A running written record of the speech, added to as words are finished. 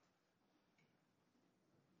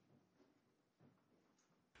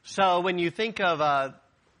So when you think of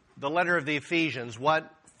the letter of the Ephesians,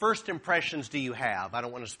 what first impressions do you have? I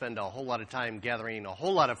don't want to spend a whole lot of time gathering a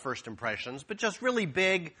whole lot of first impressions, but just really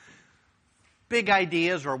big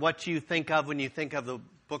ideas, or what you think of when you think of the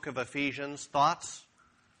book of Ephesians. Thoughts?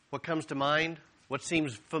 What comes to mind? What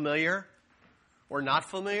seems familiar or not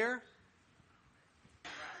familiar?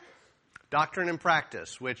 Doctrine and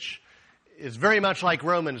practice, which is very much like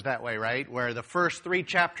Romans that way, right? Where the first 3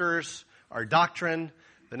 chapters are doctrine,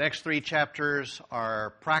 the next 3 chapters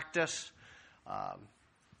are practice.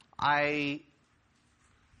 I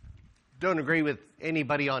don't agree with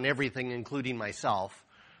anybody on everything, including myself,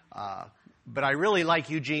 but I really like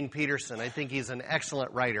Eugene Peterson. I think he's an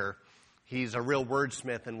excellent writer. He's a real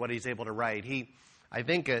wordsmith in what he's able to write. I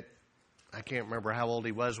can't remember how old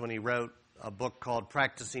he was when he wrote a book called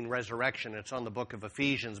Practicing Resurrection. It's on the book of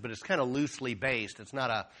Ephesians, but it's kind of loosely based. It's not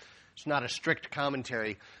a strict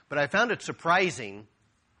commentary. But I found it surprising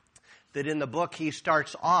that in the book he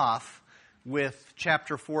starts off with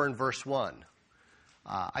chapter 4 and verse 1.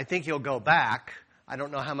 I think he'll go back. I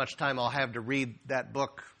don't know how much time I'll have to read that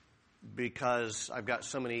book because I've got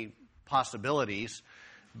so many possibilities.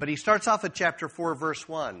 But he starts off at chapter 4, verse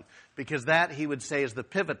 1, because that, he would say, is the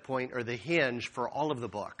pivot point or the hinge for all of the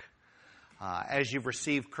book. As you've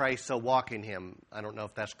received Christ, so walk in him. I don't know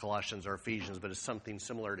if that's Colossians or Ephesians, but it's something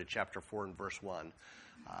similar to chapter 4 and verse 1,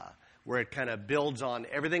 where it kind of builds on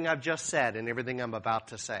everything I've just said and everything I'm about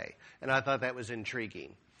to say. And I thought that was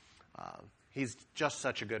intriguing. He's just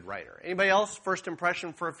such a good writer. Anybody else? First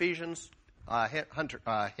impression for Ephesians?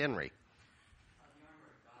 Henry.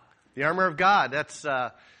 The armor of God. That's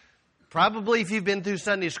probably, if you've been through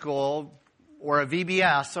Sunday school or a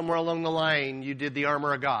VBS, somewhere along the line, you did the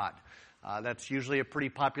armor of God. That's usually a pretty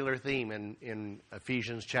popular theme in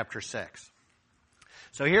Ephesians chapter 6.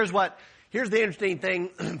 So here's the interesting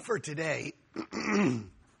thing for today,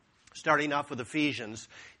 starting off with Ephesians,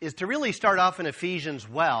 is to really start off in Ephesians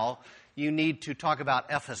well, you need to talk about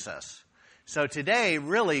Ephesus. So today,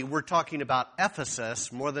 really, we're talking about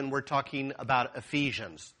Ephesus more than we're talking about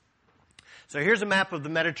Ephesians. So here's a map of the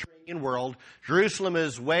Mediterranean world. Jerusalem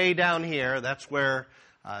is way down here. That's where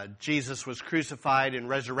Jesus was crucified and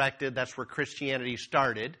resurrected. That's where Christianity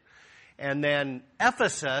started. And then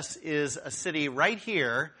Ephesus is a city right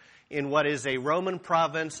here in what is a Roman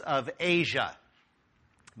province of Asia,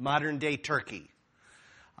 modern-day Turkey.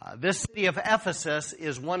 This city of Ephesus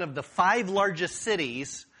is one of the 5 largest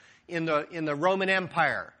cities in the Roman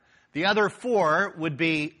Empire. The other 4 would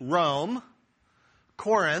be Rome,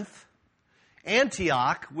 Corinth,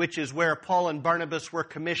 Antioch, which is where Paul and Barnabas were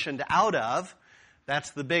commissioned out of.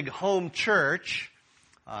 That's the big home church,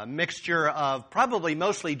 a mixture of probably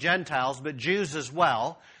mostly Gentiles, but Jews as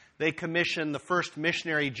well. They commissioned the first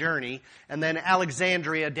missionary journey. And then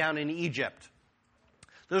Alexandria down in Egypt.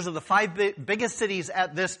 Those are the 5 biggest cities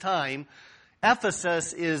at this time.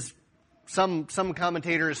 Ephesus is, some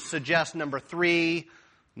commentators suggest number 3,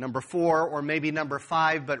 number 4, or maybe number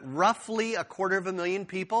 5, but roughly 250,000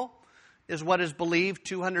 people is what is believed,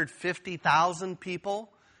 250,000 people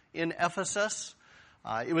in Ephesus.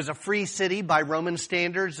 It was a free city by Roman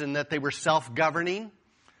standards in that they were self-governing.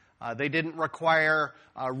 They didn't require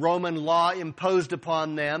Roman law imposed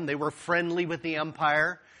upon them. They were friendly with the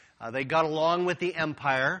empire. They got along with the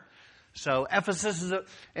empire. So Ephesus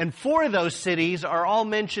and 4 of those cities are all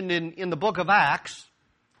mentioned in the book of Acts.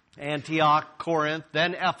 Antioch, Corinth,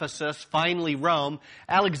 then Ephesus, finally Rome.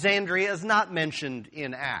 Alexandria is not mentioned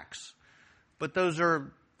in Acts. But those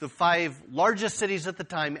are the 5 largest cities at the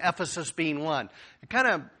time, Ephesus being one.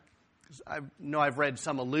 I know I've read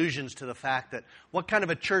some allusions to the fact that what kind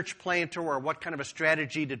of a church planter or what kind of a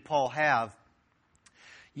strategy did Paul have?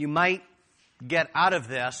 You might get out of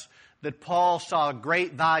this that Paul saw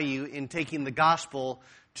great value in taking the gospel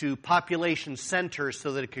to population centers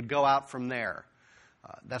so that it could go out from there.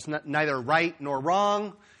 That's neither right nor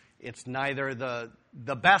wrong. It's neither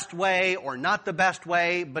the best way or not the best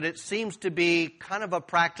way, but it seems to be kind of a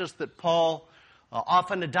practice that Paul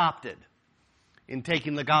often adopted in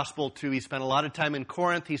taking the gospel to. He spent a lot of time in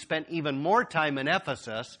Corinth. He spent even more time in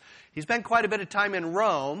Ephesus. He spent quite a bit of time in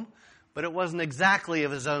Rome, but it wasn't exactly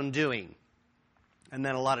of his own doing. And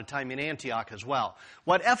then a lot of time in Antioch as well.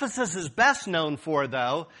 What Ephesus is best known for,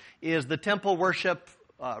 though, is the temple worship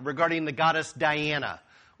regarding the goddess Diana,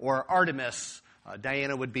 or Artemis.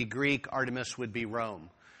 Diana would be Greek, Artemis would be Rome.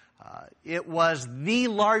 It was the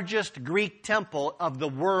largest Greek temple of the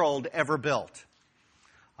world ever built.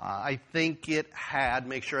 I think it had,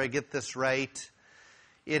 make sure I get this right,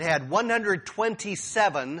 it had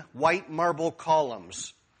 127 white marble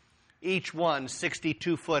columns. each one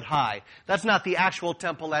 62 foot high. That's not the actual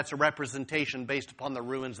temple, that's a representation based upon the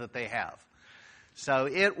ruins that they have. So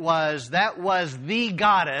that was the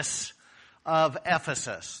goddess of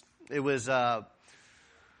Ephesus. It was not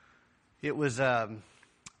it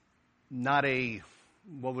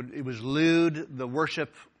was lewd. The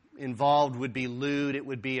worship involved would be lewd. It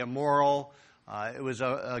would be immoral. It was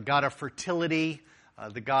a god of fertility,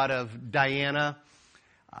 the god of Diana.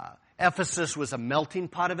 Ephesus was a melting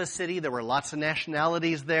pot of a city. There were lots of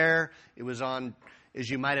nationalities there. It was on, as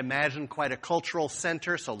you might imagine, quite a cultural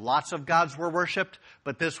center, so lots of gods were worshipped,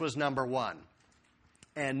 but this was number one.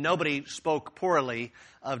 And nobody spoke poorly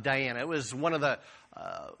of Diana. It was one of the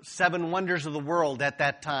 7 wonders of the world at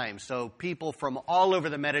that time. So people from all over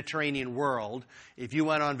the Mediterranean world, if you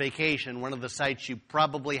went on vacation, one of the sites you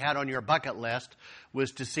probably had on your bucket list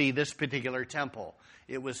was to see this particular temple.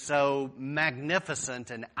 It was so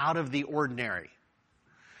magnificent and out of the ordinary.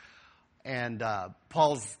 And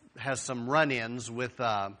Paul has some run-ins with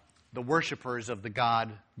the worshipers of the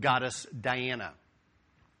goddess Diana.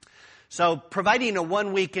 So providing a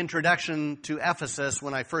 1-week introduction to Ephesus,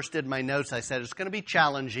 when I first did my notes, I said it's going to be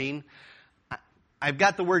challenging. I've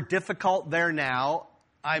got the word difficult there now.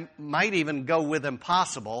 I might even go with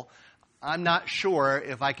impossible. I'm not sure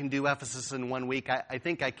if I can do Ephesus in 1 week. I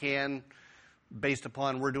think I can, based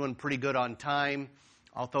upon we're doing pretty good on time.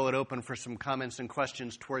 I'll throw it open for some comments and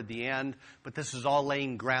questions toward the end. But this is all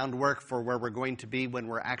laying groundwork for where we're going to be when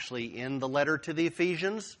we're actually in the letter to the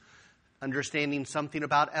Ephesians, understanding something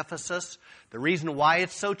about Ephesus. The reason why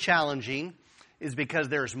it's so challenging is because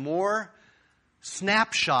there's more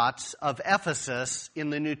snapshots of Ephesus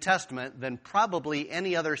in the New Testament than probably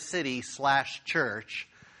any other city/church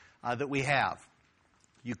that we have.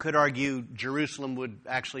 You could argue Jerusalem would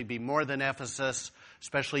actually be more than Ephesus,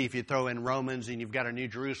 especially if you throw in Romans and you've got a new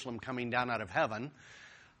Jerusalem coming down out of heaven.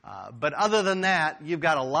 But other than that, you've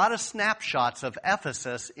got a lot of snapshots of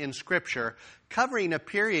Ephesus in Scripture covering a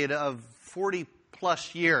period of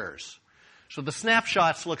 40-plus years. So the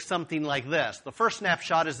snapshots look something like this. The first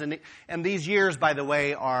snapshot is, and these years, by the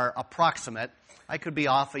way, are approximate. I could be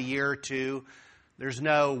off a year or two. There's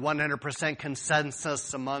no 100%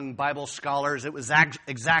 consensus among Bible scholars. It was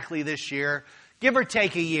exactly this year. Give or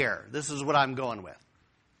take a year. This is what I'm going with.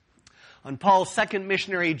 On Paul's second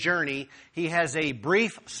missionary journey, he has a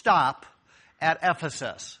brief stop at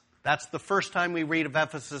Ephesus. That's the first time we read of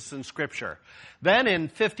Ephesus in Scripture. Then in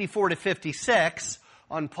 54 to 56,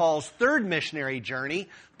 on Paul's third missionary journey,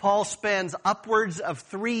 Paul spends upwards of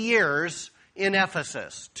 3 years in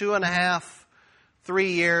Ephesus. 2.5,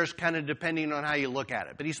 3 years, kind of depending on how you look at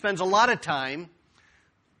it. But he spends a lot of time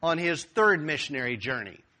on his third missionary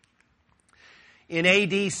journey. In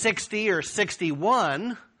AD 60 or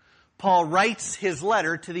 61, Paul writes his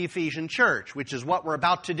letter to the Ephesian church, which is what we're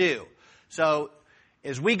about to do. So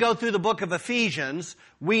as we go through the book of Ephesians,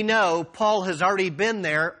 we know Paul has already been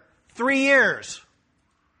there 3 years.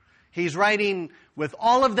 He's writing with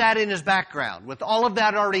all of that in his background, with all of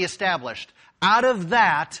that already established. Out of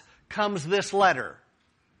that comes this letter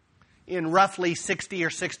in roughly 60 or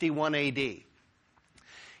 61 AD.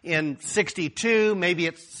 In 62, maybe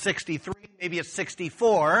it's 63, maybe it's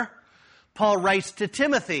 64, Paul writes to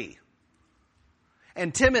Timothy.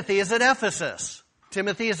 And Timothy is at Ephesus.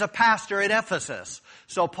 Timothy is a pastor at Ephesus.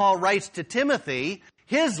 So Paul writes to Timothy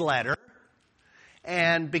his letter.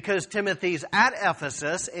 And because Timothy's at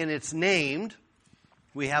Ephesus and it's named,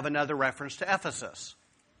 we have another reference to Ephesus.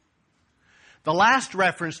 The last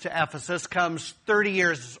reference to Ephesus comes 30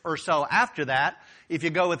 years or so after that, if you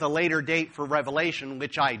go with a later date for Revelation,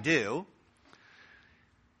 which I do.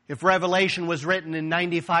 If Revelation was written in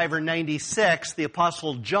 95 or 96, the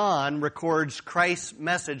Apostle John records Christ's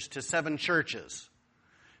message to 7 churches.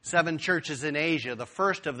 7 churches in Asia. The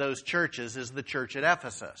first of those churches is the church at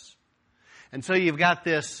Ephesus. And so you've got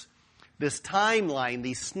this timeline,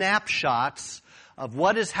 these snapshots of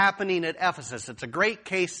what is happening at Ephesus. It's a great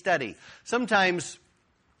case study. Sometimes,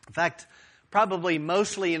 in fact, probably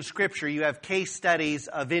mostly in Scripture, you have case studies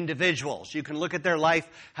of individuals. You can look at their life,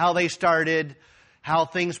 how they started, how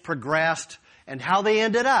things progressed, and how they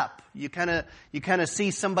ended up. You kind of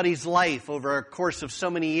see somebody's life over a course of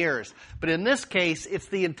so many years. But in this case, it's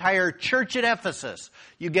the entire church at Ephesus.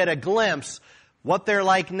 You get a glimpse what they're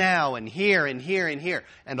like now, and here, and here, and here.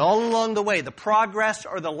 And all along the way, the progress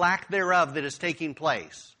or the lack thereof that is taking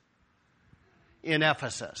place in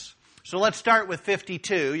Ephesus. So let's start with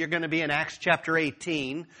 52. You're going to be in Acts chapter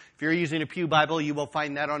 18. If you're using a Pew Bible, you will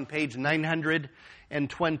find that on page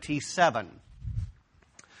 927.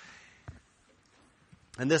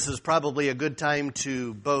 And this is probably a good time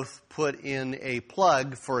to both put in a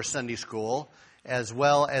plug for Sunday school as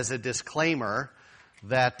well as a disclaimer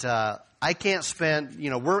that I can't spend,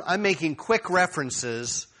 I'm making quick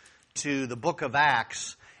references to the book of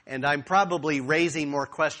Acts, and I'm probably raising more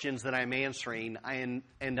questions than I'm answering,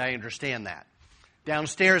 and I understand that.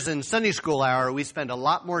 Downstairs in Sunday school hour, we spend a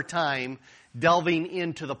lot more time delving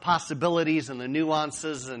into the possibilities and the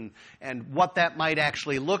nuances and what that might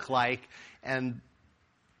actually look like. And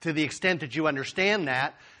to the extent that you understand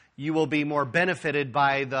that, you will be more benefited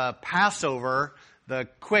by the Passover, the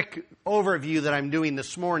quick overview that I'm doing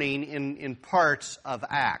this morning in parts of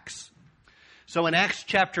Acts. So in Acts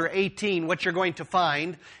chapter 18, what you're going to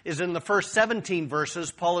find is in the first 17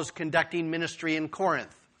 verses, Paul is conducting ministry in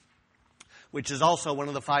Corinth, which is also one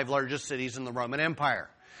of the 5 largest cities in the Roman Empire.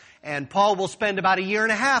 And Paul will spend about a year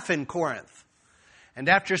and a half in Corinth. And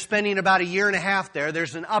after spending about a year and a half there,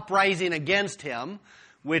 there's an uprising against him,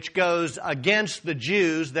 which goes against the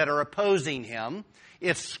Jews that are opposing him.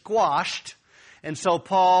 It's squashed. And so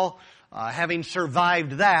Paul, having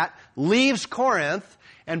survived that, leaves Corinth,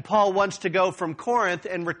 and Paul wants to go from Corinth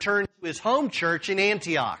and return to his home church in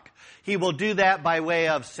Antioch. He will do that by way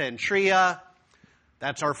of Cenchrea.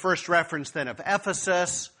 That's our first reference then of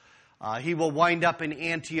Ephesus. He will wind up in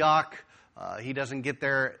Antioch. He doesn't get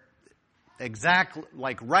there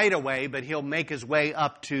right away, but he'll make his way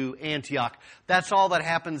up to Antioch. That's all that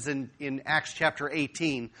happens in Acts chapter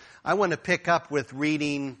 18. I want to pick up with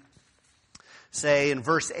reading, say, in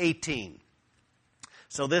verse 18.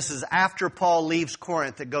 So this is after Paul leaves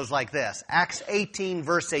Corinth. It goes like this. Acts 18,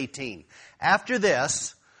 verse 18. After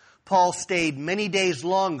this, Paul stayed many days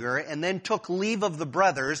longer and then took leave of the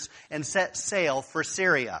brothers and set sail for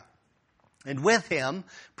Syria. And with him,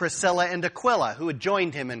 Priscilla and Aquila, who had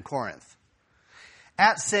joined him in Corinth.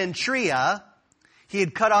 At Cenchrea, he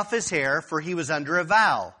had cut off his hair, for he was under a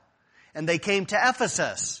vow. And they came to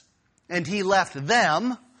Ephesus. And he left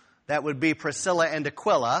them, that would be Priscilla and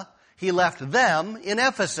Aquila, he left them in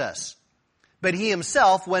Ephesus. But he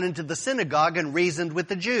himself went into the synagogue and reasoned with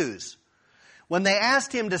the Jews. When they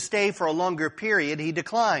asked him to stay for a longer period, he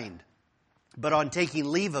declined. But on taking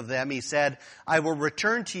leave of them, he said, I will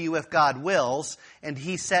return to you if God wills. And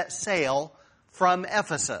he set sail from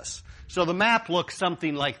Ephesus. So the map looks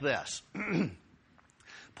something like this.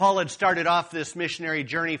 Paul had started off this missionary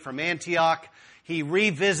journey from Antioch. He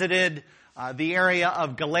revisited the area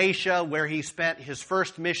of Galatia where he spent his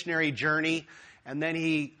first missionary journey. And then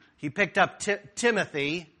he picked up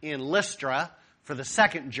Timothy in Lystra for the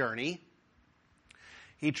second journey.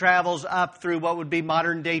 He travels up through what would be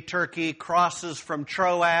modern-day Turkey, crosses from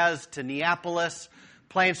Troas to Neapolis,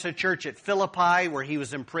 plants a church at Philippi where he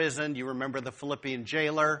was imprisoned. You remember the Philippian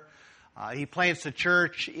jailer. He plants a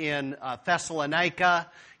church in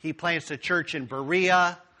Thessalonica. He plants a church in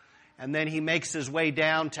Berea. And then he makes his way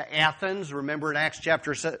down to Athens. Remember in Acts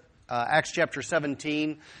chapter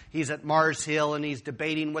 17, he's at Mars Hill and he's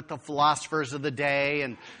debating with the philosophers of the day.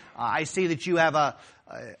 And I see that you have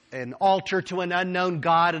an altar to an unknown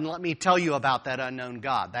God, and let me tell you about that unknown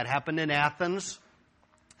God. That happened in Athens.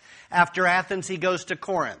 After Athens, he goes to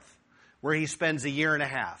Corinth, where he spends a year and a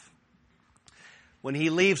half. When he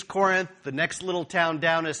leaves Corinth, the next little town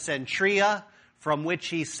down is Cenchrea, from which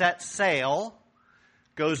he sets sail,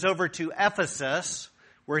 goes over to Ephesus,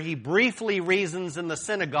 where he briefly reasons in the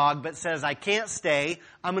synagogue, but says, I can't stay.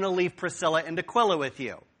 I'm going to leave Priscilla and Aquila with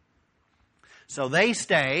you. So they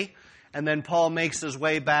stay. And then Paul makes his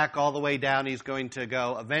way back all the way down. He's going to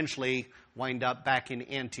go eventually wind up back in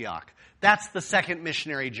Antioch. That's the second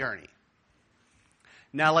missionary journey.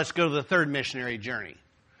 Now let's go to the third missionary journey.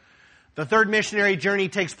 The third missionary journey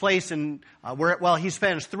takes place he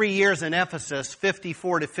spends 3 years in Ephesus,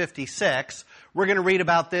 54 to 56. We're going to read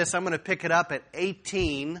about this. I'm going to pick it up at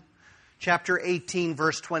chapter 18,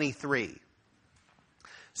 verse 23.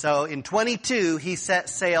 So in 22, he set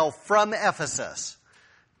sail from Ephesus.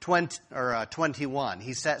 21.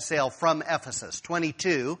 He set sail from Ephesus.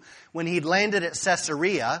 22. When he'd landed at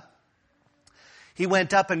Caesarea, he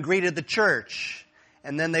went up and greeted the church,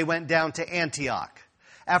 and then they went down to Antioch.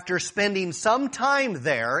 After spending some time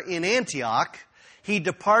there in Antioch, he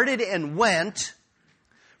departed and went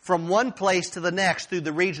from one place to the next through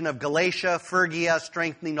the region of Galatia, Phrygia,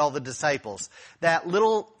 strengthening all the disciples. That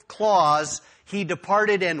little clause, he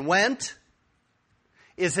departed and went,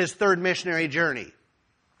 is his third missionary journey.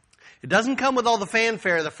 It doesn't come with all the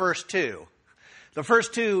fanfare, the first two. The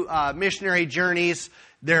first two missionary journeys,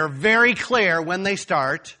 they're very clear when they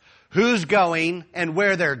start, who's going and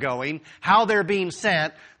where they're going, how they're being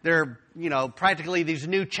sent. They're, practically these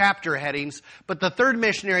new chapter headings. But the third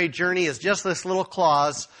missionary journey is just this little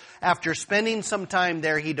clause. After spending some time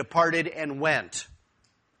there, he departed and went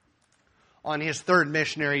on his third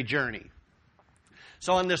missionary journey.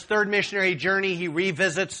 So on this third missionary journey, he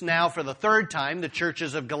revisits now for the third time the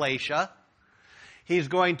churches of Galatia. He's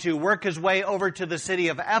going to work his way over to the city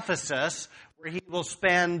of Ephesus, where he will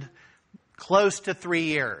spend close to 3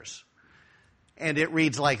 years. And it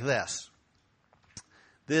reads like this.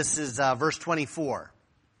 This is verse 24.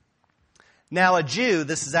 Now a Jew,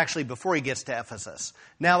 this is actually before he gets to Ephesus.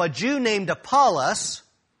 Now a Jew named Apollos,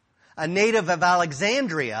 a native of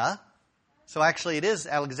Alexandria. So actually it is,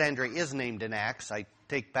 Alexandria is named in Acts. I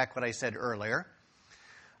take back what I said earlier.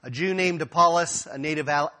 A Jew named Apollos, a native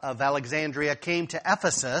of Alexandria, came to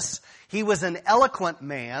Ephesus. He was an eloquent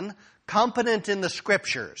man, competent in the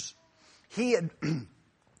Scriptures. He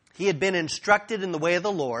had been instructed in the way of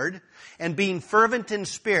the Lord, and being fervent in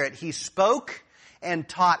spirit, he spoke and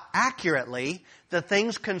taught accurately the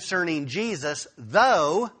things concerning Jesus,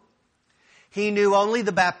 though he knew only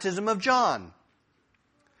the baptism of John.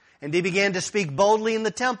 And he began to speak boldly in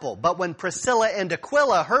the temple. But when Priscilla and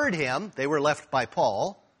Aquila heard him, they were left by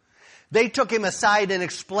Paul, they took him aside and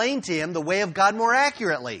explained to him the way of God more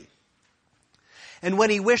accurately. And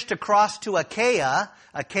when he wished to cross to Achaia,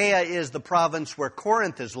 Achaia is the province where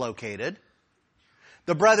Corinth is located,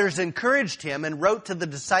 the brothers encouraged him and wrote to the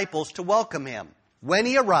disciples to welcome him. When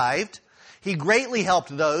he arrived, he greatly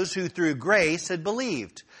helped those who through grace had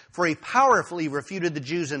believed, for he powerfully refuted the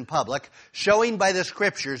Jews in public, showing by the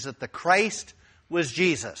Scriptures that the Christ was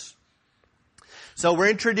Jesus. So we're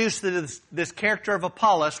introduced to this character of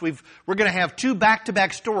Apollos. We're going to have 2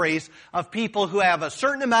 back-to-back stories of people who have a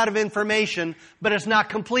certain amount of information, but it's not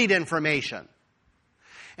complete information.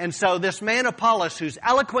 And so this man Apollos, who's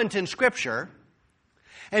eloquent in Scripture,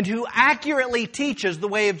 and who accurately teaches the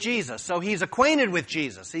way of Jesus. So he's acquainted with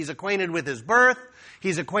Jesus. He's acquainted with his birth.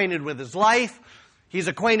 He's acquainted with his life. He's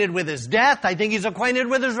acquainted with his death. I think he's acquainted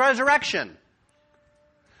with his resurrection.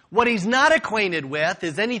 What he's not acquainted with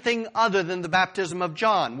is anything other than the baptism of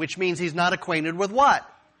John, which means he's not acquainted with what?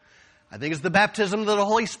 I think it's the baptism of the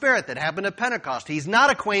Holy Spirit that happened at Pentecost. He's not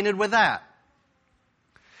acquainted with that.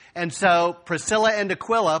 And so Priscilla and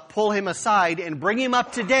Aquila pull him aside and bring him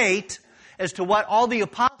up to date as to what all the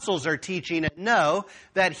apostles are teaching and know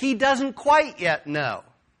that he doesn't quite yet know.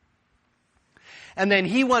 And then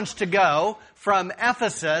he wants to go from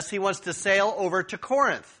Ephesus, he wants to sail over to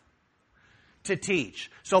Corinth to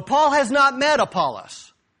teach. So Paul has not met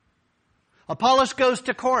Apollos. Apollos goes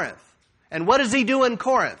to Corinth. And what does he do in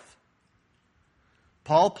Corinth?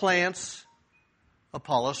 Paul plants,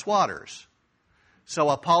 Apollos waters. So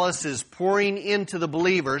Apollos is pouring into the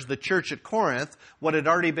believers, the church at Corinth, what had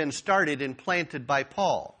already been started and planted by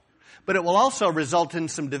Paul. But it will also result in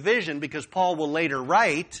some division because Paul will later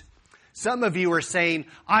write, some of you are saying,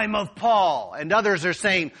 I'm of Paul. And others are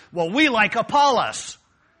saying, well, we like Apollos.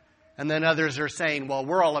 And then others are saying, well,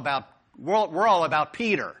 we're all about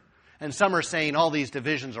Peter. And some are saying all these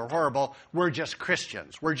divisions are horrible. We're just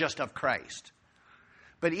Christians. We're just of Christ.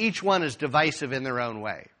 But each one is divisive in their own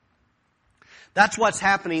way. That's what's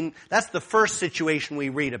happening. That's the first situation we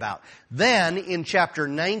read about. Then in chapter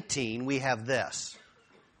 19, we have this.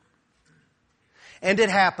 And it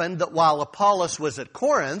happened that while Apollos was at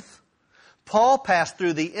Corinth, Paul passed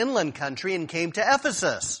through the inland country and came to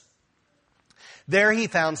Ephesus. There he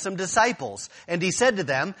found some disciples, and he said to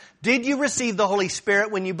them, did you receive the Holy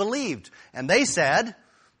Spirit when you believed? And they said,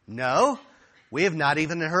 no, we have not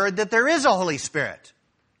even heard that there is a Holy Spirit.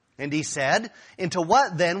 And he said, into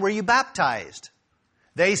what then were you baptized?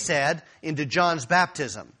 They said, into John's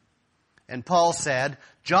baptism. And Paul said,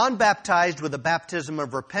 John baptized with a baptism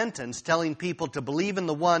of repentance, telling people to believe in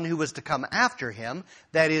the one who was to come after him,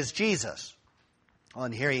 that is Jesus.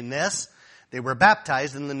 On hearing this, they were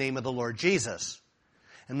baptized in the name of the Lord Jesus.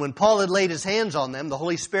 And when Paul had laid his hands on them, the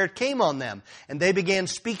Holy Spirit came on them, and they began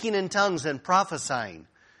speaking in tongues and prophesying.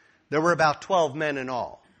 There were about 12 men in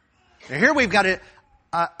all. Now here we've got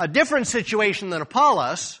a different situation than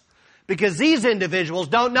Apollos, because these individuals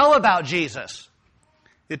don't know about Jesus.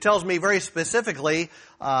 It tells me very specifically,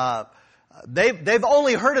 they've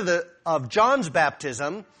only heard of John's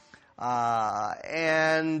baptism,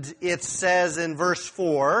 and it says in verse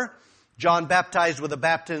 4, John baptized with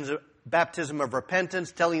a baptism of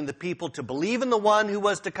repentance, telling the people to believe in the one who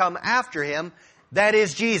was to come after him, that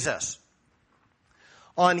is Jesus.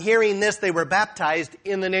 On hearing this, they were baptized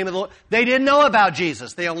in the name of the Lord. They didn't know about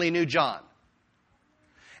Jesus. They only knew John.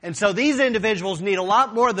 And so these individuals need a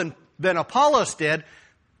lot more than Apollos did.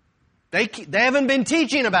 They haven't been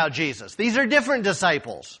teaching about Jesus. These are different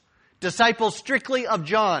disciples. Disciples strictly of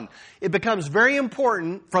John. It becomes very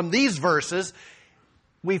important from these verses.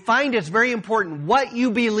 We find it's very important what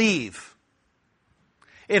you believe.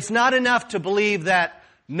 It's not enough to believe that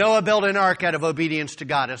Noah built an ark out of obedience to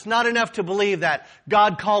God. It's not enough to believe that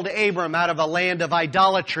God called Abram out of a land of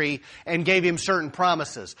idolatry and gave him certain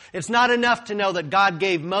promises. It's not enough to know that God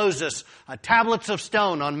gave Moses tablets of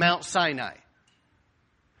stone on Mount Sinai.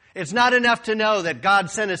 It's not enough to know that God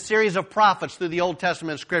sent a series of prophets through the Old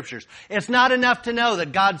Testament scriptures. It's not enough to know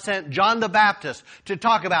that God sent John the Baptist to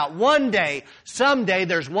talk about one day, someday,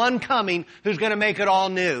 there's one coming who's going to make it all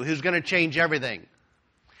new, who's going to change everything.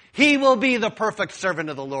 He will be the perfect servant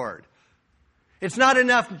of the Lord. It's not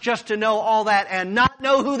enough just to know all that and not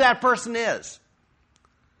know who that person is.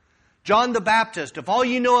 John the Baptist, if all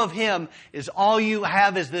you know of him is all you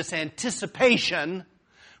have is this anticipation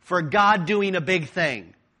for God doing a big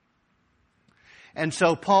thing. And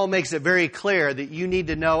so Paul makes it very clear that you need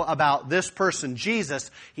to know about this person,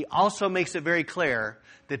 Jesus. He also makes it very clear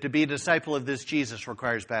that to be a disciple of this Jesus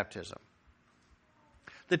requires baptism.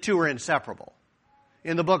 The two are inseparable.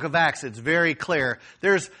 In the book of Acts, it's very clear.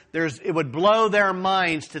 It would blow their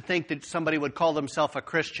minds to think that somebody would call themselves a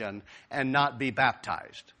Christian and not be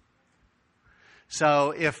baptized.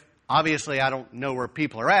 So obviously I don't know where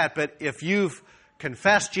people are at, but if you've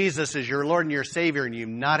confessed Jesus as your Lord and your Savior and you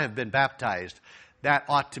not have been baptized, that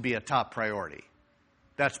ought to be a top priority.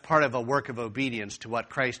 That's part of a work of obedience to what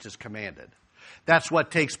Christ has commanded. That's what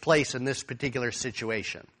takes place in this particular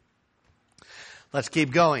situation. Let's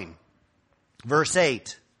keep going. Verse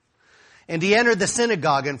 8, and he entered the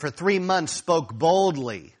synagogue and for 3 months spoke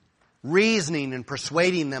boldly, reasoning and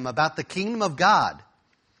persuading them about the kingdom of God.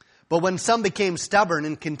 But when some became stubborn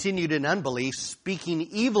and continued in unbelief, speaking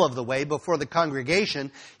evil of the way before the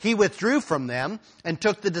congregation, he withdrew from them and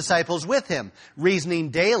took the disciples with him,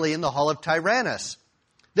 reasoning daily in the hall of Tyrannus.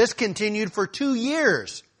 This continued for 2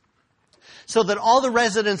 years, so that all the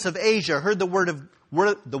residents of Asia heard the word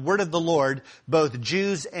of the Lord, both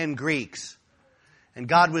Jews and Greeks. And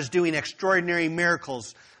God was doing extraordinary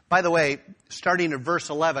miracles. By the way, starting at verse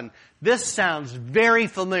 11, this sounds very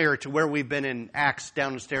familiar to where we've been in Acts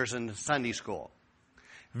downstairs in Sunday school.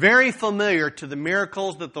 Very familiar to the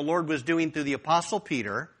miracles that the Lord was doing through the Apostle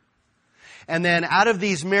Peter. And then out of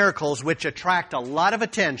these miracles, which attract a lot of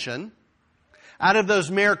attention, out of those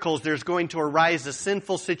miracles, there's going to arise a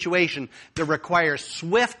sinful situation that requires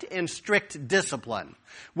swift and strict discipline,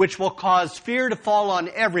 which will cause fear to fall on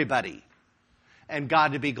everybody and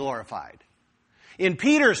God to be glorified. In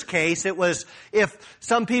Peter's case, it was if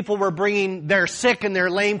some people were bringing their sick and their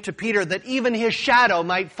lame to Peter, that even his shadow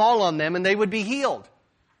might fall on them and they would be healed.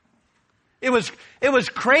 It was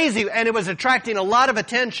crazy, and it was attracting a lot of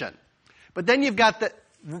attention. But then you've got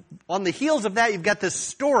on the heels of that, you've got this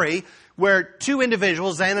story where two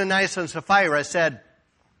individuals, Ananias and Sapphira, said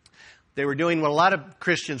they were doing what a lot of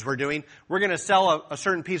Christians were doing. We're going to sell a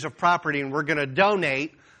certain piece of property and we're going to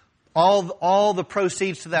donate all the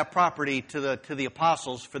proceeds to that property to the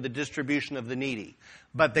apostles for the distribution of the needy.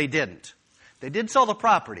 But they didn't. They did sell the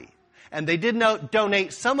property. And they did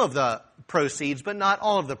donate some of the proceeds, but not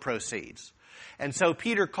all of the proceeds. And so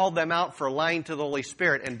Peter called them out for lying to the Holy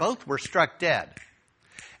Spirit, and both were struck dead.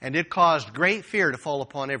 And it caused great fear to fall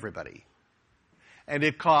upon everybody. And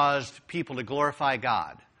it caused people to glorify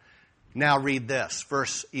God. Now read this,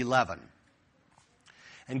 verse 11.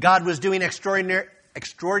 And God was doing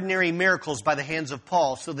extraordinary miracles by the hands of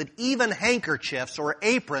Paul, so that even handkerchiefs or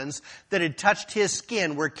aprons that had touched his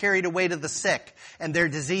skin were carried away to the sick, and their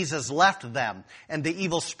diseases left them, and the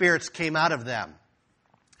evil spirits came out of them.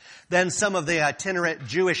 Then some of the itinerant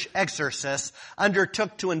Jewish exorcists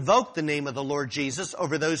undertook to invoke the name of the Lord Jesus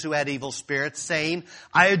over those who had evil spirits, saying,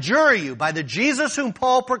 I adjure you by the Jesus whom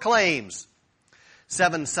Paul proclaims.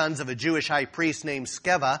 7 sons of a Jewish high priest named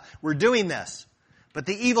Sceva were doing this. But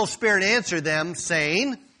the evil spirit answered them,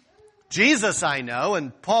 saying, Jesus I know,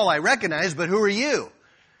 and Paul I recognize, but who are you?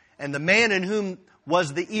 And the man in whom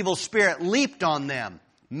was the evil spirit leaped on them,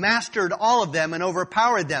 mastered all of them, and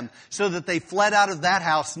overpowered them, so that they fled out of that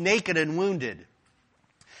house naked and wounded.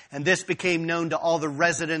 And this became known to all the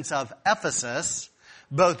residents of Ephesus,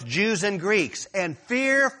 both Jews and Greeks, and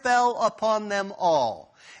fear fell upon them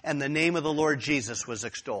all, and the name of the Lord Jesus was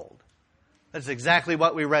extolled. That's exactly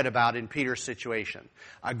what we read about in Peter's situation.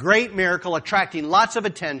 A great miracle attracting lots of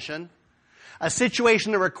attention. A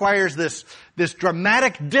situation that requires this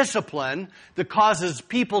dramatic discipline that causes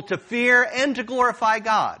people to fear and to glorify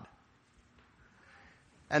God.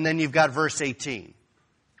 And then you've got verse 18.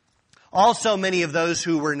 Also many of those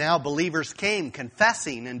who were now believers came,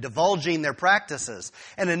 confessing and divulging their practices.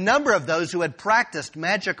 And a number of those who had practiced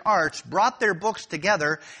magic arts brought their books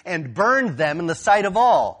together and burned them in the sight of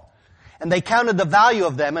all. And they counted the value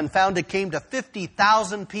of them and found it came to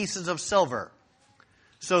 50,000 pieces of silver.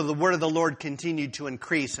 So the word of the Lord continued to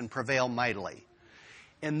increase and prevail mightily.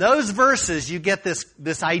 In those verses, you get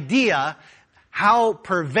this idea how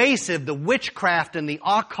pervasive the witchcraft and the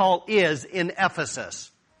occult is in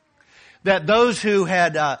Ephesus. That those who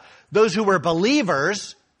were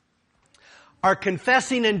believers are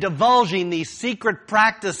confessing and divulging these secret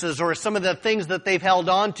practices or some of the things that they've held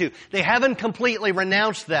on to. They haven't completely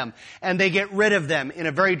renounced them, and they get rid of them in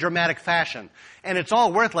a very dramatic fashion. And it's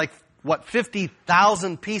all worth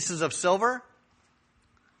 50,000 pieces of silver?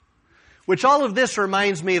 Which all of this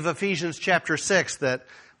reminds me of Ephesians chapter 6, that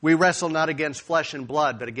we wrestle not against flesh and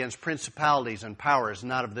blood, but against principalities and powers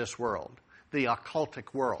not of this world, the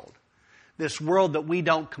occultic world. This world that we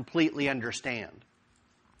don't completely understand.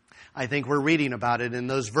 I think we're reading about it in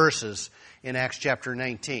those verses in Acts chapter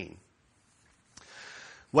 19.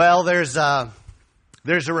 Well, there's a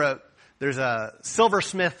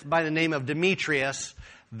silversmith by the name of Demetrius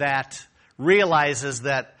that realizes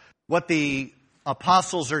that what the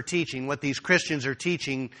apostles are teaching, what these Christians are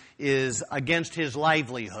teaching, is against his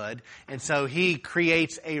livelihood. And so he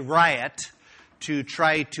creates a riot to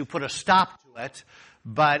try to put a stop to it.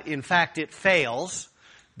 But in fact, it fails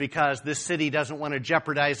because this city doesn't want to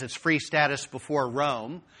jeopardize its free status before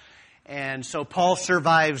Rome. And so Paul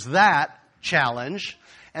survives that challenge.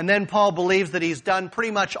 And then Paul believes that he's done pretty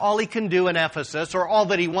much all he can do in Ephesus, or all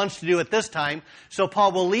that he wants to do at this time. So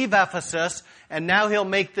Paul will leave Ephesus, and now he'll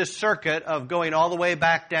make this circuit of going all the way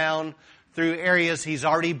back down through areas he's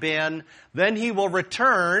already been. Then he will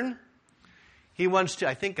return. He wants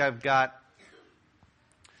to,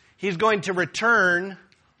 he's going to return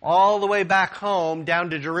all the way back home down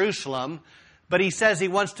to Jerusalem, but he says he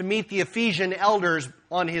wants to meet the Ephesian elders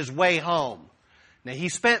on his way home. Now, he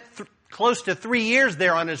spent close to 3 years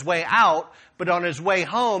there on his way out, but on his way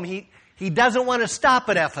home, he doesn't want to stop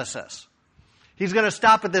at Ephesus. He's going to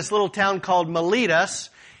stop at this little town called Miletus,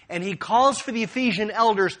 and he calls for the Ephesian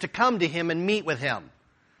elders to come to him and meet with him.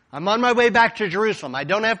 I'm on my way back to Jerusalem. I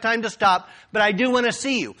don't have time to stop, but I do want to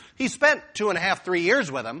see you. He spent 2.5, 3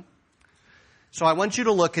 years with him. So I want you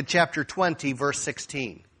to look at chapter 20, verse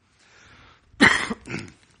 16.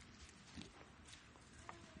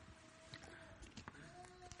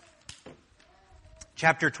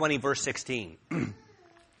 Chapter 20, verse 16.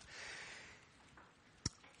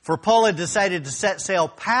 For Paul had decided to set sail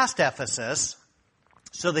past Ephesus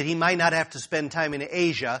so that he might not have to spend time in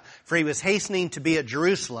Asia, for he was hastening to be at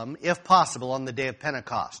Jerusalem, if possible, on the day of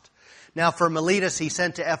Pentecost. Now for Miletus he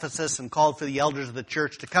sent to Ephesus and called for the elders of the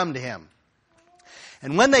church to come to him.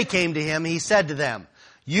 And when they came to him, he said to them,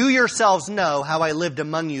 "You yourselves know how I lived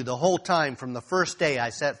among you the whole time from the first day I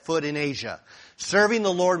set foot in Asia, serving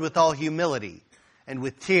the Lord with all humility and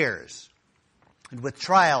with tears and with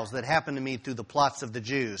trials that happened to me through the plots of the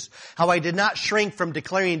Jews. How I did not shrink from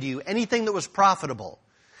declaring to you anything that was profitable,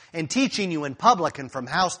 and teaching you in public and from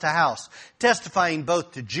house to house, testifying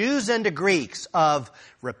both to Jews and to Greeks of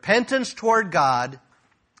repentance toward God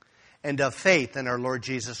and of faith in our Lord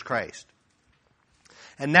Jesus Christ.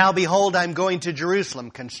 And now, behold, I'm going to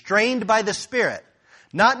Jerusalem, constrained by the Spirit,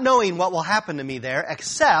 not knowing what will happen to me there,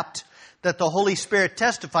 except that the Holy Spirit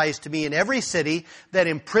testifies to me in every city that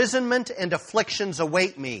imprisonment and afflictions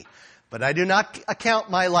await me. But I do not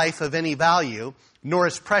account my life of any value, nor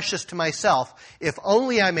as precious to myself, if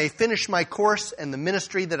only I may finish my course and the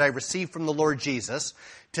ministry that I received from the Lord Jesus,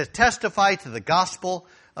 to testify to the gospel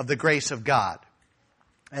of the grace of God.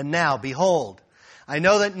 And now, behold, I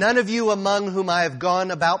know that none of you among whom I have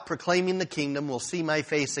gone about proclaiming the kingdom will see my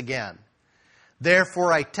face again.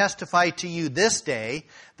 Therefore I testify to you this day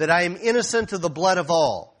that I am innocent of the blood of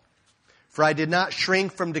all. For I did not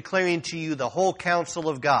shrink from declaring to you the whole counsel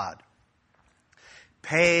of God.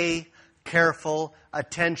 Pay careful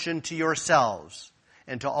attention to yourselves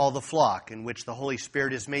and to all the flock in which the Holy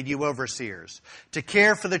Spirit has made you overseers, to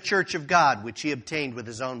care for the church of God which he obtained with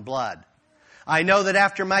his own blood. I know that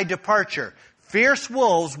after my departure, fierce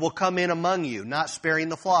wolves will come in among you, not sparing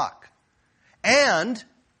the flock. And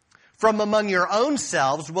from among your own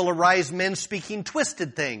selves will arise men speaking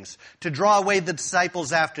twisted things to draw away the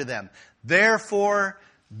disciples after them. Therefore,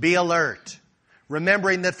 be alert,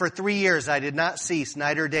 remembering that for 3 years I did not cease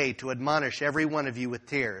night or day to admonish every one of you with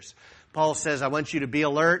tears. Paul says, I want you to be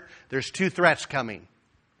alert. There's 2 threats coming.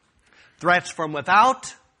 Threats from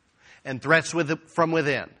without and threats from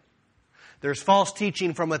within. There's false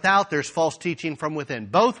teaching from without, there's false teaching from within.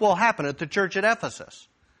 Both will happen at the church at Ephesus.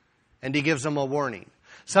 And he gives them a warning.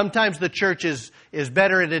 Sometimes the church is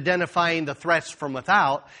better at identifying the threats from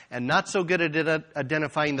without and not so good at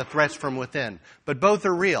identifying the threats from within. But both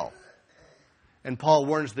are real. And Paul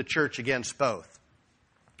warns the church against both.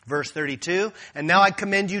 Verse 32, and now I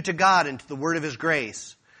commend you to God and to the word of his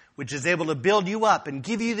grace, which is able to build you up and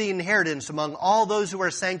give you the inheritance among all those who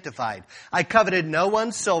are sanctified. I coveted no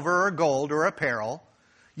one's silver or gold or apparel.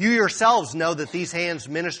 You yourselves know that these hands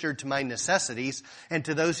ministered to my necessities and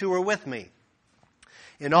to those who were with me.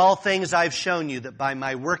 In all things I've shown you that by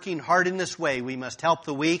my working hard in this way, we must help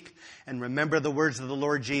the weak and remember the words of the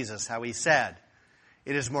Lord Jesus, how he said,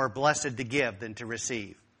 it is more blessed to give than to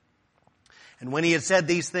receive. And when he had said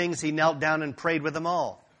these things, he knelt down and prayed with them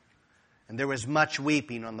all. And there was much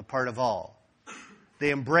weeping on the part of all.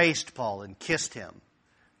 They embraced Paul and kissed him,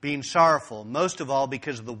 being sorrowful, most of all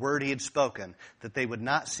because of the word he had spoken, that they would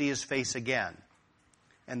not see his face again.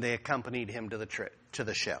 And they accompanied him to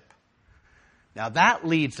the ship. Now that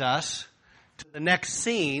leads us to the next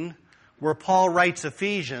scene where Paul writes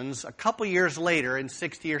Ephesians a couple years later in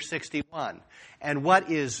 60 or 61. And what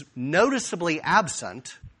is noticeably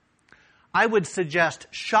absent, I would suggest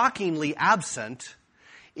shockingly absent,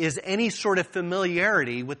 is any sort of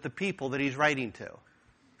familiarity with the people that he's writing to.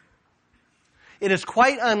 It is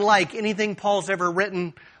quite unlike anything Paul's ever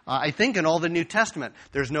written, I think, in all the New Testament.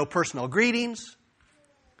 There's no personal greetings.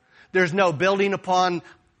 There's no building upon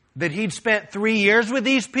that he'd spent 3 years with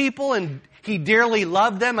these people and he dearly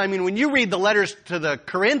loved them. I mean, when you read the letters to the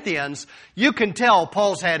Corinthians, you can tell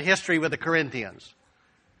Paul's had history with the Corinthians.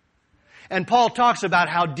 And Paul talks about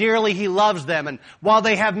how dearly he loves them. And while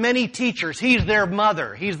they have many teachers, he's their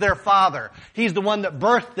mother, he's their father. He's the one that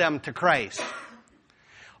birthed them to Christ.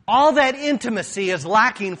 All that intimacy is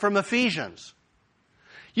lacking from Ephesians.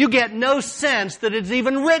 You get no sense that it's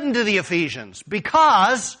even written to the Ephesians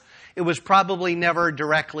because it was probably never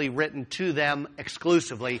directly written to them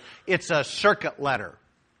exclusively. It's a circuit letter.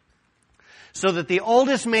 So that the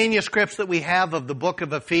oldest manuscripts that we have of the book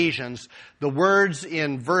of Ephesians, the words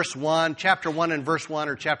in verse 1, chapter 1 and verse 1,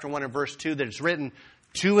 or chapter 1 and verse 2 that it's written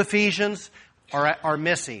to Ephesians are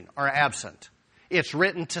missing, are absent. It's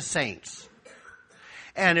written to saints.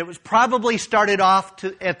 And it was probably started off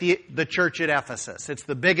at the church at Ephesus. It's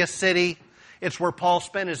the biggest city. It's where Paul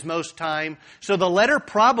spent his most time. So the letter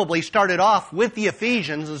probably started off with the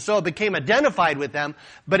Ephesians, and so it became identified with them,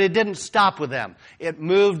 but it didn't stop with them. It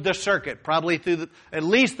moved the circuit, probably through at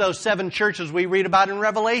least those 7 churches we read about in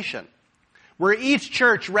Revelation, where each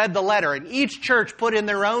church read the letter, and each church put in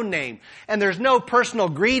their own name. And there's no personal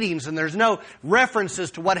greetings, and there's no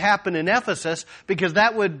references to what happened in Ephesus, because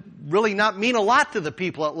that would really not mean a lot to the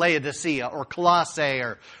people at Laodicea, or Colossae,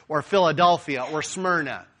 or Philadelphia, or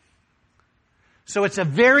Smyrna. So it's a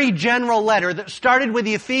very general letter that started with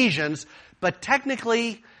the Ephesians, but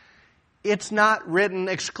technically it's not written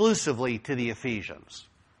exclusively to the Ephesians.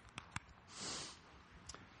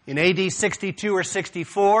 In AD 62 or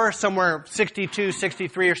 64, somewhere 62,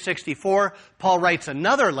 63, or 64, Paul writes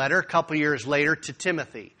another letter a couple years later to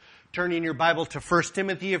Timothy. Turn in your Bible to 1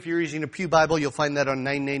 Timothy. If you're using a Pew Bible, you'll find that on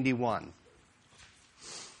 991.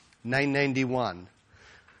 991.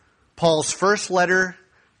 Paul's first letter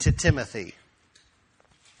to Timothy.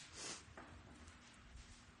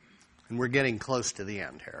 And we're getting close to the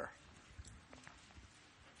end here.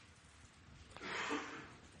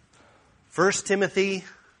 1 Timothy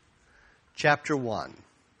chapter 1.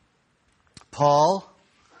 Paul,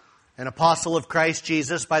 an apostle of Christ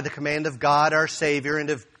Jesus, by the command of God our Savior and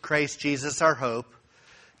of Christ Jesus our hope,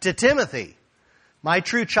 to Timothy, my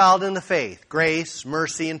true child in the faith, grace,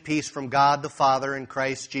 mercy, and peace from God the Father and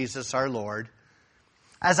Christ Jesus our Lord.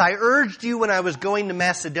 As I urged you when I was going to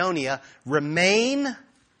Macedonia, remain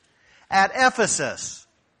at Ephesus,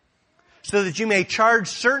 so that you may charge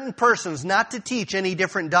certain persons not to teach any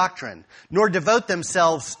different doctrine, nor devote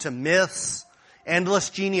themselves to myths, endless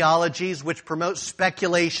genealogies, which promote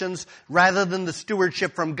speculations, rather than the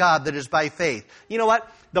stewardship from God that is by faith. You know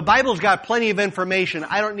what? The Bible's got plenty of information.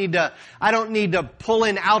 I don't need to pull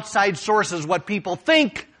in outside sources what people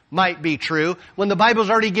think might be true, when the Bible's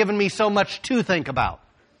already given me so much to think about.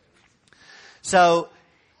 So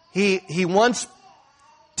he wants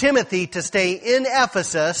Timothy to stay in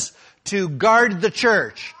Ephesus to guard the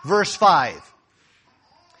church. Verse 5.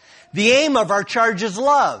 The aim of our charge is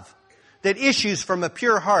love that issues from a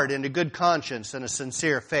pure heart and a good conscience and a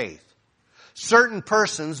sincere faith. Certain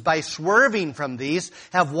persons, by swerving from these,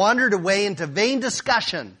 have wandered away into vain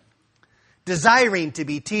discussion, desiring to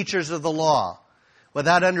be teachers of the law,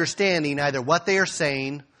 without understanding either what they are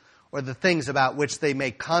saying or the things about which they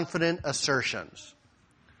make confident assertions.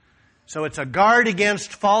 So it's a guard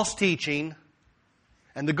against false teaching,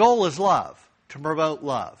 and the goal is love, to promote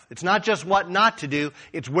love. It's not just what not to do,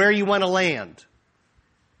 it's where you want to land.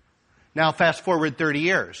 Now fast forward 30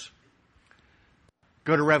 years.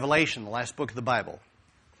 Go to Revelation, the last book of the Bible.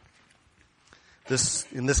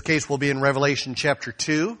 In this case, we'll be in Revelation chapter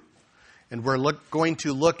 2, And we're going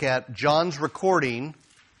to look at John's recording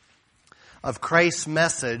of Christ's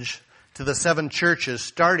message to the 7 churches,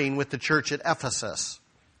 starting with the church at Ephesus.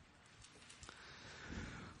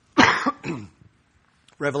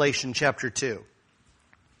 Revelation chapter 2.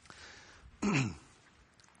 And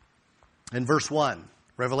verse 1.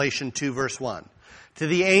 Revelation 2, verse 1. To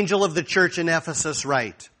the angel of the church in Ephesus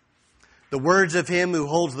write, the words of him who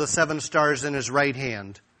holds the 7 stars in his right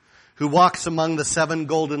hand, who walks among the 7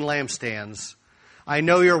 golden lampstands. I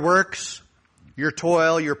know your works, your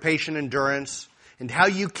toil, your patient endurance, and how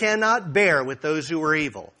you cannot bear with those who are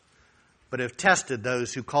evil, but have tested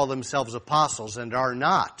those who call themselves apostles and are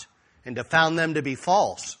not, and have found them to be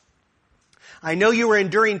false. I know you are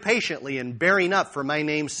enduring patiently and bearing up for my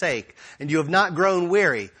name's sake, and you have not grown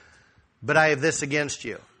weary, but I have this against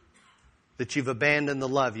you, that you've abandoned the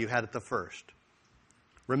love you had at the first.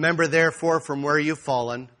 Remember therefore from where you've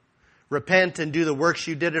fallen, repent and do the works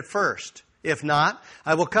you did at first. If not,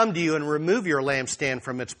 I will come to you and remove your lampstand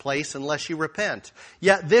from its place unless you repent.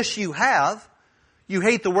 Yet this you have, you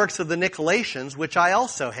hate the works of the Nicolaitans, which I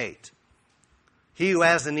also hate. He who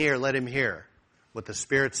has an ear, let him hear what the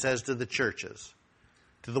Spirit says to the churches.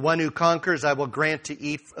 To the one who conquers, I will grant to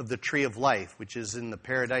eat of the tree of life, which is in the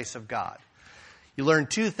paradise of God. You learn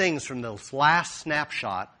 2 things from this last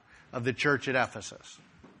snapshot of the church at Ephesus.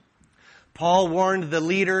 Paul warned the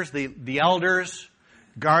leaders, the elders,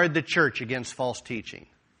 guard the church against false teaching.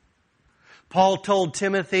 Paul told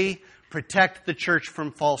Timothy, protect the church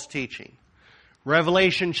from false teaching.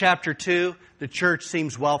 Revelation chapter 2, the church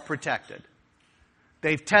seems well protected.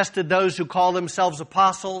 They've tested those who call themselves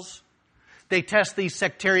apostles. They test these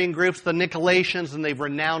sectarian groups, the Nicolaitans, and they've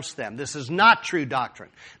renounced them. This is not true doctrine.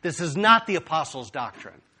 This is not the apostles'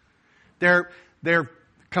 doctrine. They're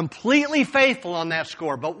completely faithful on that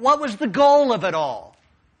score. But what was the goal of it all?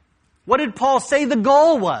 What did Paul say the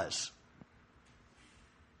goal was?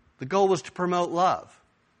 The goal was to promote love.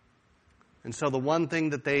 And so the one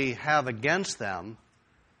thing that they have against them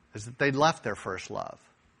is that they left their first love.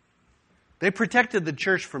 They protected the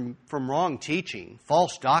church from wrong teaching,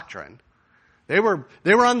 false doctrine. They were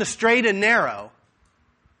on the straight and narrow,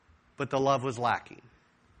 but the love was lacking.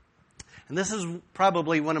 And this is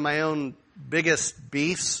probably one of my own biggest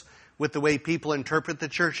beefs with the way people interpret the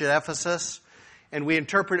church at Ephesus. And we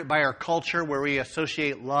interpret it by our culture where we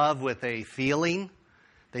associate love with a feeling.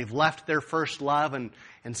 They've left their first love, and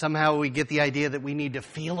somehow we get the idea that we need to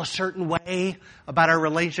feel a certain way about our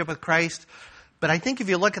relationship with Christ. But I think if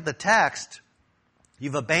you look at the text,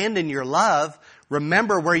 you've abandoned your love.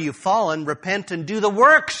 Remember where you've fallen. Repent and do the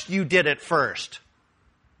works you did at first.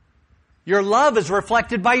 Your love is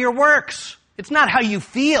reflected by your works. It's not how you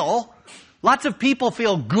feel. Lots of people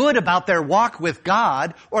feel good about their walk with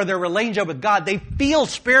God or their relationship with God. They feel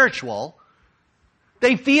spiritual.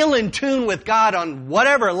 They feel in tune with God on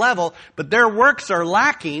whatever level, but their works are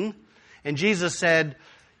lacking. And Jesus said,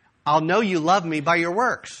 I'll know you love me by your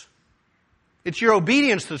works. It's your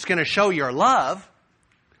obedience that's going to show your love.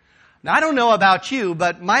 Now, I don't know about you,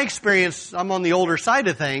 but my experience, I'm on the older side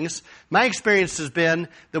of things, my experience has been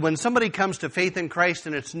that when somebody comes to faith in Christ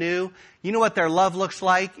and it's new, you know what their love looks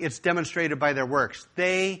like? It's demonstrated by their works.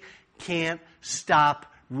 They can't stop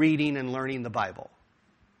reading and learning the Bible.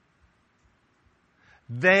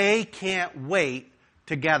 They can't wait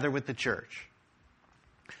to gather with the church.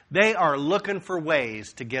 They are looking for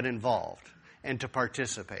ways to get involved and to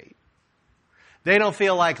participate. They don't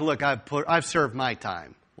feel like, look, I've served my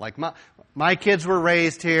time. Like my kids were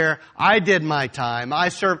raised here. I did my time. I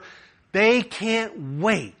served. They can't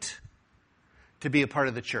wait to be a part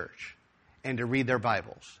of the church and to read their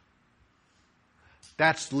Bibles.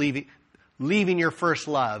 That's leaving your first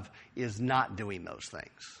love is not doing those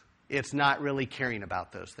things. It's not really caring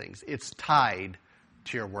about those things. It's tied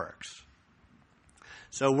to your works.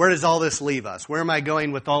 So where does all this leave us? Where am I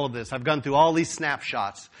going with all of this? I've gone through all these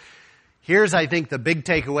snapshots. Here's, I think, the big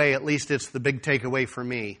takeaway, at least it's the big takeaway for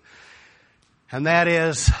me. And that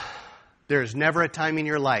is, there's never a time in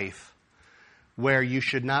your life where you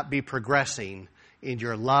should not be progressing in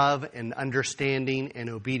your love and understanding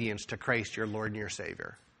and obedience to Christ, your Lord and your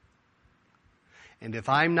Savior. And if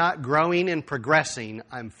I'm not growing and progressing,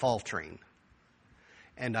 I'm faltering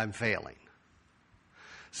and I'm failing.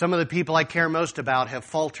 Some of the people I care most about have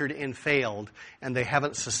faltered and failed, and they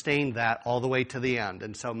haven't sustained that all the way to the end.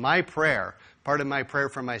 And so my prayer, part of my prayer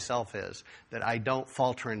for myself is that I don't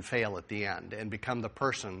falter and fail at the end and become the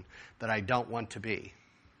person that I don't want to be.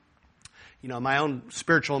 You know, my own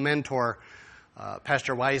spiritual mentor,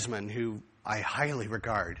 Pastor Wiseman, who I highly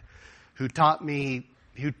regard, who taught me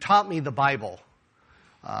the Bible.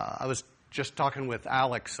 I was just talking with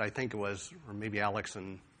Alex, I think it was, or maybe Alex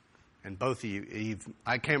and And both of you,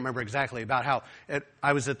 I can't remember exactly about how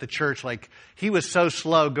I was at the church. Like, he was so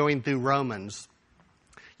slow going through Romans.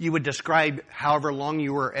 You would describe however long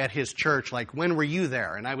you were at his church, like, when were you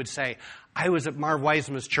there? And I would say, I was at Marv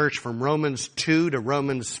Wiseman's church from Romans 2 to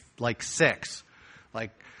Romans, 6.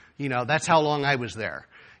 That's how long I was there.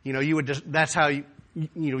 That's how,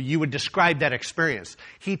 you would describe that experience.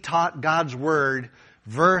 He taught God's Word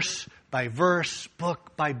verse by verse,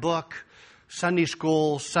 book by book, Sunday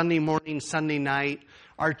school, Sunday morning, Sunday night.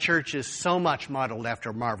 Our church is so much modeled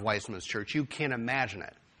after Marv Wiseman's church. You can't imagine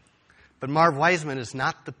it. But Marv Wiseman is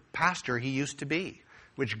not the pastor he used to be,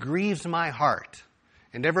 which grieves my heart.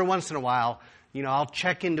 And every once in a while, I'll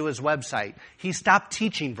check into his website. He stopped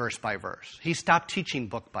teaching verse by verse. He stopped teaching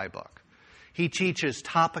book by book. He teaches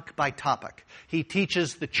topic by topic. He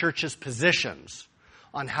teaches the church's positions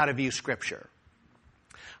on how to view Scripture.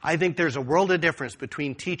 I think there's a world of difference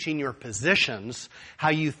between teaching your positions, how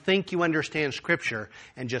you think you understand Scripture,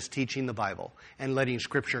 and just teaching the Bible and letting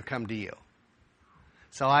Scripture come to you.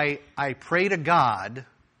 So I pray to God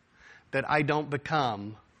that I don't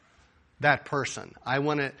become that person.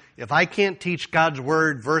 If I can't teach God's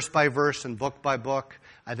Word verse by verse and book by book,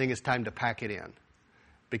 I think it's time to pack it in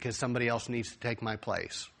because somebody else needs to take my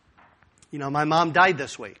place. My mom died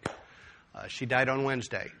this week. She died on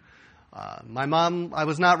Wednesday. I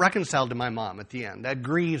was not reconciled to my mom at the end. That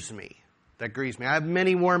grieves me. I have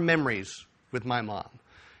many warm memories with my mom.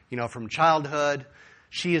 From childhood.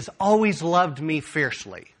 She has always loved me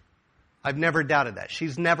fiercely. I've never doubted that.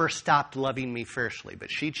 She's never stopped loving me fiercely.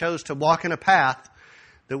 But she chose to walk in a path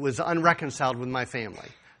that was unreconciled with my family.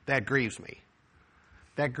 That grieves me.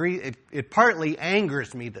 It partly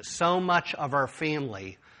angers me that so much of our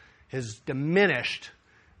family has diminished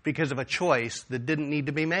because of a choice that didn't need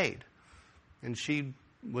to be made. And she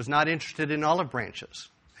was not interested in olive branches.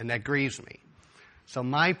 And that grieves me. So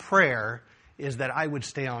my prayer is that I would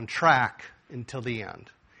stay on track until the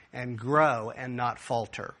end and grow and not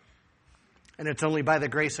falter. And it's only by the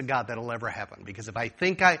grace of God that'll ever happen. Because if I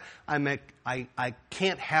think I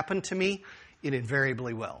can't happen to me, it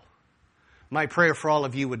invariably will. My prayer for all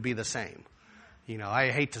of you would be the same. I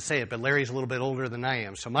hate to say it, but Larry's a little bit older than I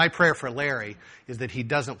am. So my prayer for Larry is that he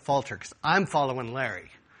doesn't falter because I'm following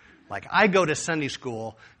Larry. I go to Sunday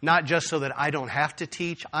school, not just so that I don't have to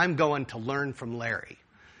teach. I'm going to learn from Larry.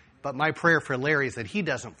 But my prayer for Larry is that he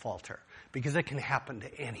doesn't falter because it can happen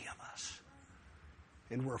to any of us.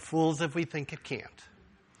 And we're fools if we think it can't.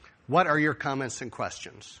 What are your comments and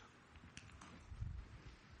questions?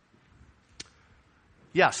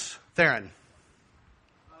 Yes, Theron.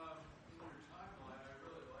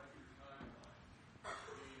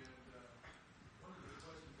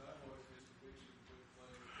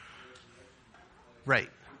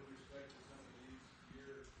 Right.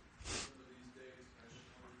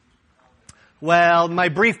 Well, my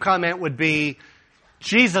brief comment would be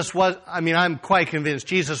I'm quite convinced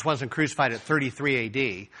Jesus wasn't crucified at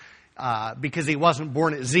 33 AD because he wasn't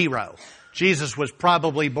born at 0. Jesus was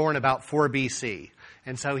probably born about 4 BC.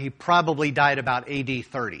 And so he probably died about AD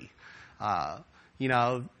 30.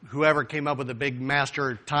 Whoever came up with the big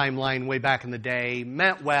master timeline way back in the day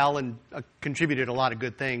meant well and contributed a lot of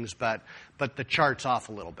good things, but the chart's off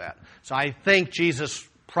a little bit. So I think Jesus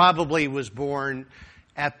probably was born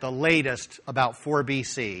at the latest about 4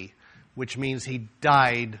 BC, which means he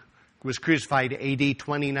was crucified AD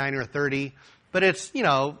 29 or 30. But it's,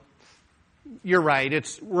 you're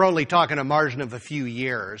right. We're only talking a margin of a few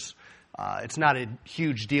years. It's not a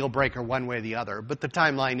huge deal breaker one way or the other, but the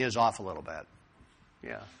timeline is off a little bit.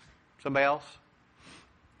 Yeah. Somebody else?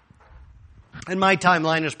 And my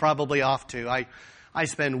timeline is probably off too. I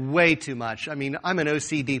spend way too much. I'm an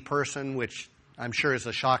OCD person, which I'm sure is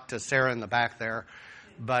a shock to Sarah in the back there.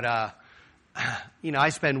 But, I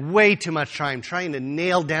spend way too much time trying to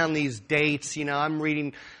nail down these dates.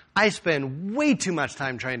 I spend way too much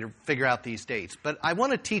time trying to figure out these dates. But I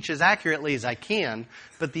want to teach as accurately as I can.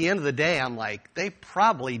 But at the end of the day, I'm like, they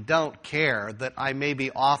probably don't care that I may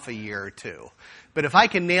be off a year or two. But if I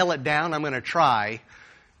can nail it down, I'm going to try.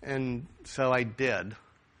 And so I did.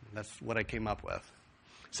 That's what I came up with.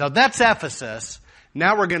 So that's Ephesus.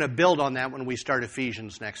 Now we're going to build on that when we start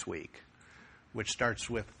Ephesians next week, which starts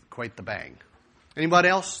with quite the bang. Anybody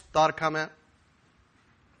else? Thought or comment?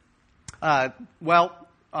 Maxine? I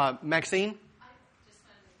just wanted to make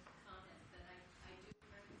a comment that I do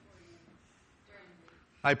pray for you during the week.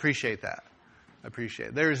 I appreciate that.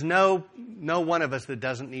 There's no one of us that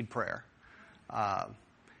doesn't need prayer.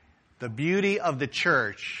 The beauty of the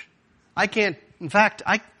church,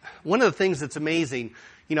 one of the things that's amazing,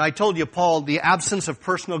 I told you, Paul, the absence of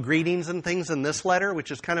personal greetings and things in this letter,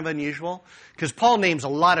 which is kind of unusual, because Paul names a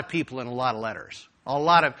lot of people in a lot of letters. A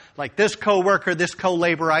lot of, like this co-worker, this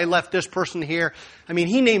co-laborer, I left this person here. I mean,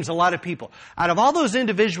 he names a lot of people. Out of all those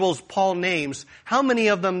individuals Paul names, how many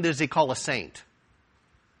of them does he call a saint?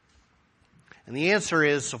 And the answer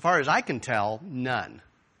is, so far as I can tell, none.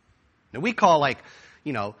 Now, we call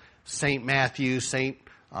St. Matthew, St.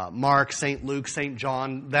 Mark, St. Luke, St.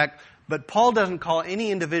 John, but Paul doesn't call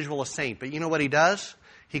any individual a saint. But you know what he does?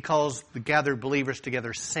 He calls the gathered believers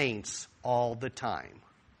together saints all the time.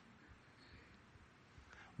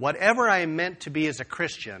 Whatever I am meant to be as a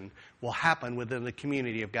Christian will happen within the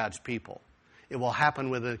community of God's people. It will happen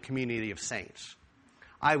within the community of saints.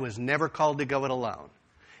 I was never called to go it alone.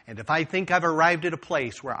 And if I think I've arrived at a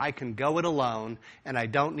place where I can go it alone and I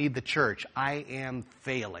don't need the church, I am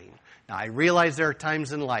failing. Now, I realize there are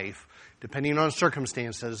times in life, depending on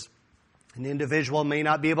circumstances, an individual may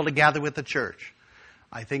not be able to gather with the church.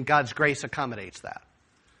 I think God's grace accommodates that.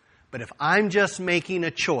 But if I'm just making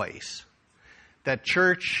a choice that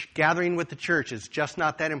church, gathering with the church is just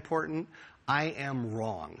not that important, I am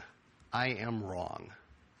wrong. I am wrong.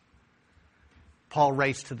 Paul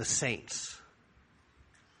writes to the saints,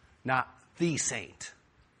 not the saint.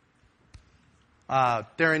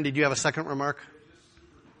 Darren, did you have a second remark?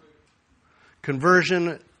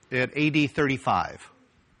 Conversion at AD 35.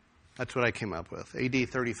 That's what I came up with, AD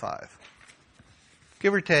 35.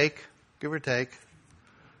 Give or take, give or take.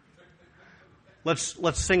 Let's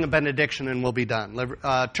sing a benediction and we'll be done.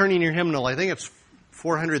 Turning your hymnal, I think it's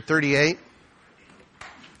 438.